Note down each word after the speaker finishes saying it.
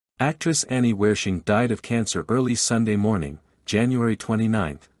Actress Annie Wershing died of cancer early Sunday morning, January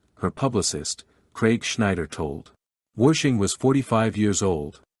 29, her publicist, Craig Schneider told. Wersching was 45 years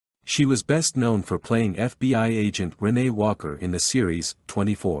old. She was best known for playing FBI agent Renee Walker in the series,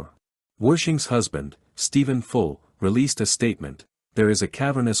 24. Wersching's husband, Stephen Full, released a statement: "There is a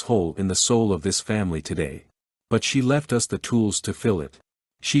cavernous hole in the soul of this family today. But she left us the tools to fill it.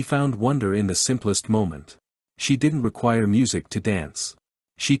 She found wonder in the simplest moment. She didn't require music to dance.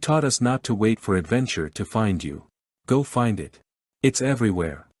 She taught us not to wait for adventure to find you. Go find it. It's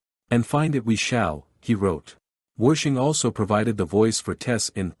everywhere. And find it we shall," he wrote. Wersching also provided the voice for Tess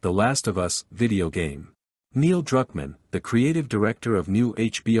in The Last of Us video game. Neil Druckmann, the creative director of new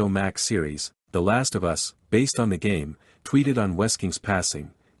HBO Max series, The Last of Us, based on the game, tweeted on Wersching's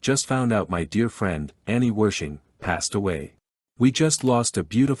passing, "Just found out my dear friend, Annie Wershing, passed away. We just lost a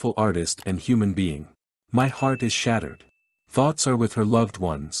beautiful artist and human being. My heart is shattered. Thoughts are with her loved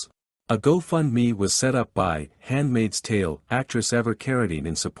ones." A GoFundMe was set up by Handmaid's Tale actress Eva Carradine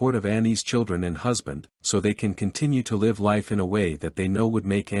in support of Annie's children and husband, so they can continue to live life in a way that they know would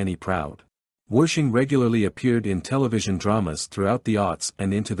make Annie proud. Wersching regularly appeared in television dramas throughout the aughts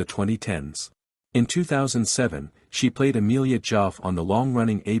and into the 2010s. In 2007, she played Amelia Joffe on the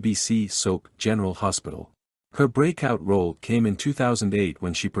long-running ABC soap General Hospital. Her breakout role came in 2008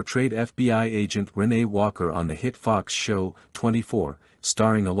 when she portrayed FBI agent Renee Walker on the hit Fox show, 24,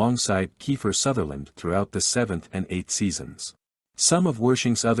 starring alongside Kiefer Sutherland throughout the 7th and 8th seasons. Some of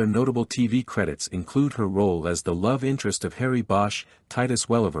Wersching's other notable TV credits include her role as the love interest of Harry Bosch, Titus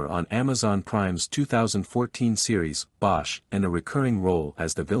Welliver on Amazon Prime's 2014 series, Bosch, and a recurring role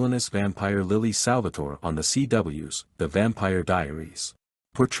as the villainous vampire Lily Salvatore on the CW's The Vampire Diaries.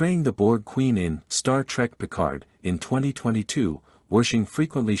 Portraying the Borg Queen in Star Trek Picard, in 2022, Wersching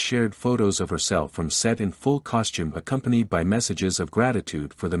frequently shared photos of herself from set in full costume accompanied by messages of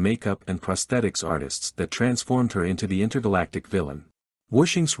gratitude for the makeup and prosthetics artists that transformed her into the intergalactic villain.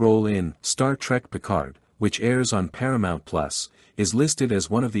 Wersching's role in Star Trek Picard, which airs on Paramount+, is listed as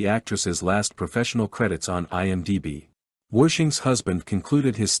one of the actress's last professional credits on IMDb. Wersching's husband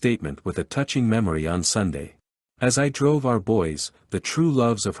concluded his statement with a touching memory on Sunday. "As I drove our boys, the true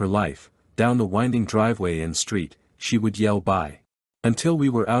loves of her life, down the winding driveway and street, she would yell bye. Until we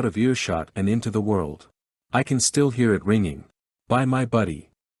were out of earshot and into the world. I can still hear it ringing. Bye my buddy.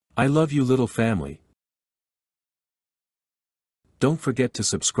 I love you little family." Don't forget to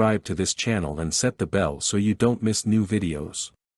subscribe to this channel and set the bell so you don't miss new videos.